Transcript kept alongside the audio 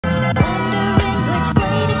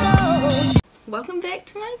Welcome back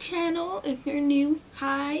to my channel. If you're new,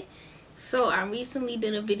 hi. So I recently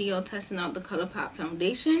did a video testing out the Colourpop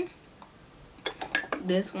foundation.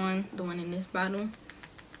 This one, the one in this bottle.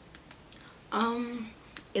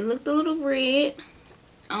 It looked a little red.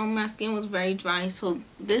 My skin was very dry, so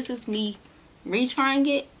this is me retrying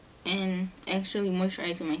it and actually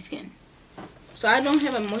moisturizing my skin. So I don't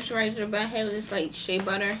have a moisturizer, but I have this like shea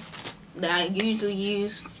butter that I usually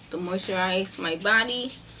use to moisturize my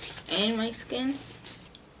body and my skin.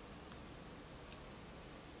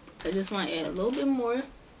 I just want to add a little bit more.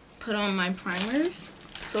 Put on my primers.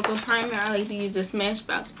 So for primer, I like to use the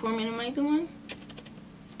Smashbox Pore Minimizer one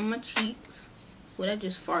on my cheeks. Well, that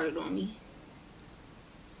just farted on me.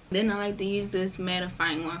 Then I like to use this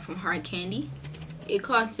mattifying one from Hard Candy. It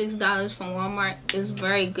costs $6 from Walmart. It's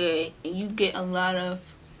very good, and you get a lot of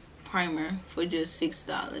primer for just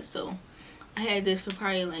 $6. So I had this for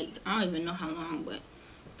probably like, I don't even know how long, but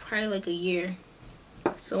probably like a year.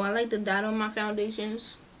 So I like to dot on my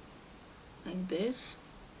foundations like this.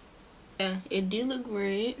 Yeah, it did look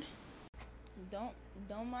red.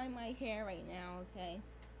 Don't mind my hair right now, okay?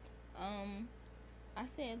 I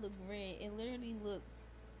said it looked red. It literally looks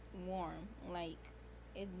warm. Like,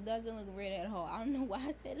 it doesn't look red at all. I don't know why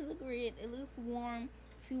I said it looked red. It looks warm.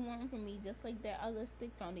 Too warm for me. Just like that other stick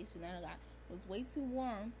foundation that I got. It was way too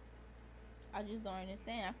warm. I just don't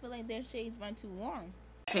understand. I feel like their shades run too warm.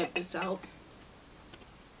 Tap this out.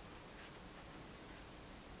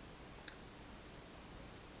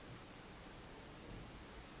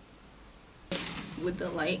 With the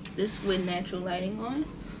light, this with natural lighting on.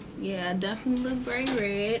 Yeah, I definitely look very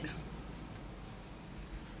red.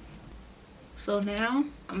 So now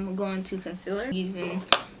I'm going to concealer using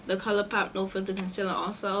the Colourpop No Filter concealer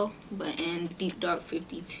also, but in Deep Dark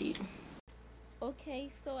 52. Okay,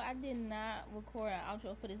 so I did not record an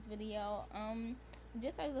outro for this video.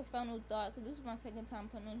 Just as a final thought, because this is my second time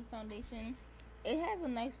putting on the foundation, it has a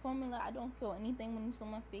nice formula. I don't feel anything when it's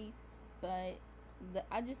on my face, but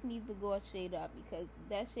I just need to go a shade up because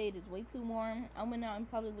that shade is way too warm. I went out in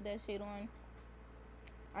public with that shade on.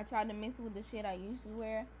 I tried to mix it with the shade I usually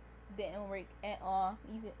wear. Didn't work at all.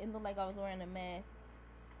 It looked like I was wearing a mask.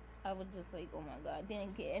 I was just like, oh my god.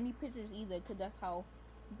 Didn't get any pictures either because that's how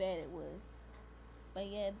bad it was. But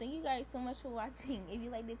yeah, thank you guys so much for watching. If you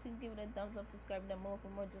liked it, please give it a thumbs up, subscribe down below for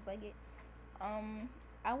more just like it.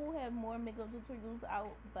 I will have more makeup tutorials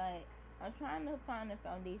out, but I'm trying to find a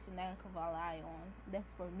foundation that I can rely on. That's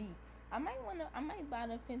for me. I might buy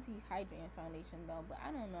the Fenty Hydrating foundation though, but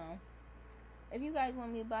I don't know. If you guys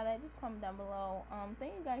want me to buy that, just comment down below.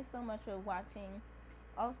 Thank you guys so much for watching.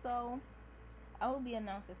 Also, I will be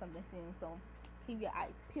announcing something soon, so keep your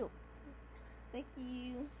eyes peeled. Thank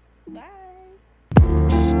you. Bye.